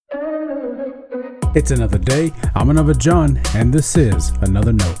It's another day. I'm another John, and this is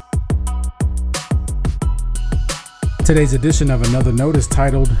Another Note. Today's edition of Another Note is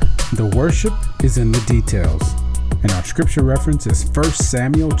titled, The Worship is in the Details. And our scripture reference is 1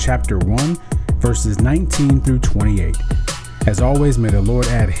 Samuel chapter 1, verses 19 through 28. As always, may the Lord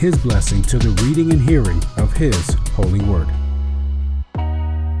add His blessing to the reading and hearing of His holy word.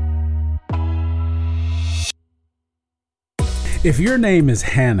 If your name is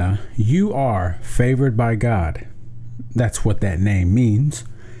Hannah, you are favored by God. That's what that name means.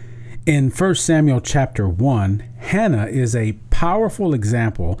 In 1 Samuel chapter 1, Hannah is a powerful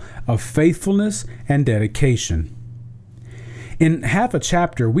example of faithfulness and dedication. In half a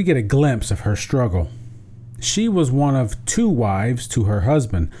chapter, we get a glimpse of her struggle. She was one of two wives to her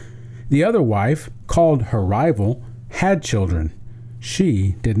husband. The other wife, called her rival, had children.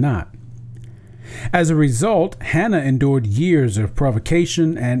 She did not. As a result, Hannah endured years of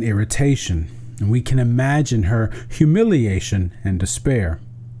provocation and irritation, and we can imagine her humiliation and despair.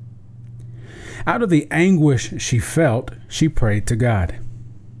 Out of the anguish she felt, she prayed to God.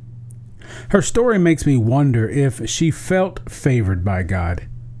 Her story makes me wonder if she felt favored by God.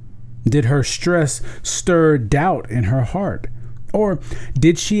 Did her stress stir doubt in her heart? Or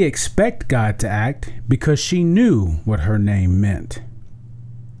did she expect God to act because she knew what her name meant?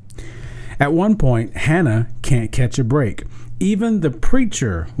 At one point, Hannah can't catch a break. Even the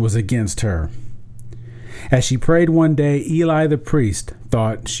preacher was against her. As she prayed one day, Eli the priest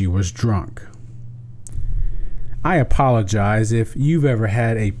thought she was drunk. I apologize if you've ever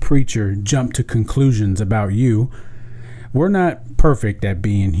had a preacher jump to conclusions about you. We're not perfect at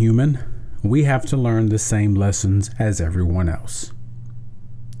being human. We have to learn the same lessons as everyone else.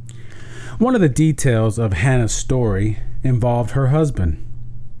 One of the details of Hannah's story involved her husband.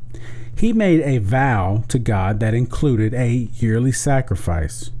 He made a vow to God that included a yearly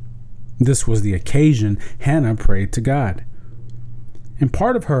sacrifice. This was the occasion Hannah prayed to God. And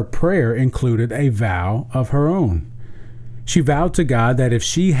part of her prayer included a vow of her own. She vowed to God that if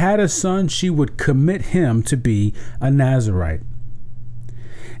she had a son, she would commit him to be a Nazirite.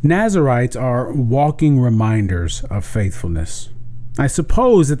 Nazirites are walking reminders of faithfulness. I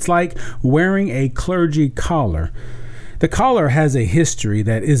suppose it's like wearing a clergy collar. The collar has a history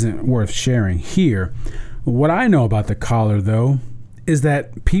that isn't worth sharing here. What I know about the collar, though, is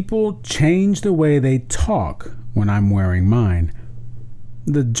that people change the way they talk when I'm wearing mine.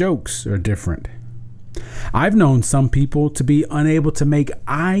 The jokes are different. I've known some people to be unable to make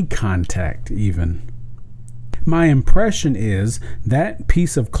eye contact even. My impression is that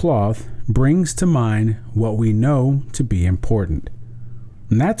piece of cloth brings to mind what we know to be important.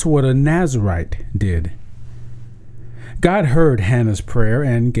 And that's what a Nazirite did. God heard Hannah's prayer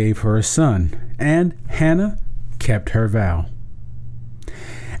and gave her a son, and Hannah kept her vow.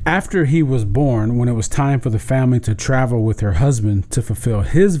 After he was born, when it was time for the family to travel with her husband to fulfill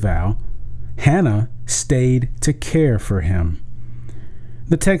his vow, Hannah stayed to care for him.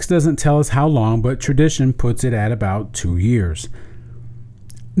 The text doesn't tell us how long, but tradition puts it at about 2 years.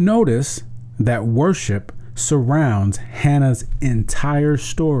 Notice that worship surrounds Hannah's entire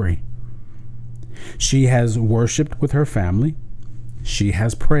story. She has worshiped with her family. She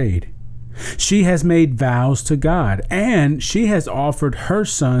has prayed. She has made vows to God, and she has offered her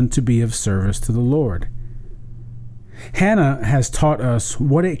son to be of service to the Lord. Hannah has taught us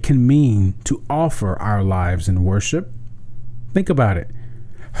what it can mean to offer our lives in worship. Think about it.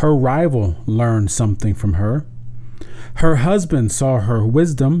 Her rival learned something from her. Her husband saw her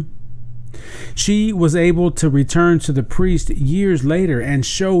wisdom. She was able to return to the priest years later and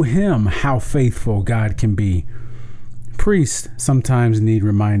show him how faithful God can be. Priests sometimes need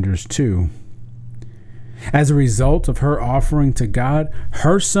reminders too. As a result of her offering to God,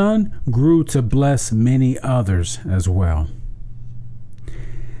 her son grew to bless many others as well.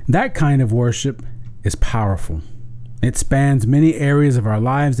 That kind of worship is powerful. It spans many areas of our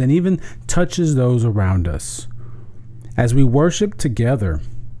lives and even touches those around us. As we worship together,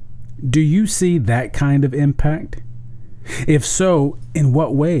 do you see that kind of impact? If so, in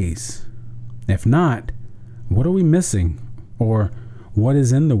what ways? If not, what are we missing? Or what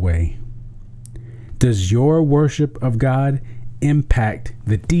is in the way? Does your worship of God impact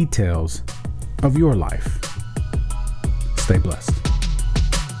the details of your life? Stay blessed.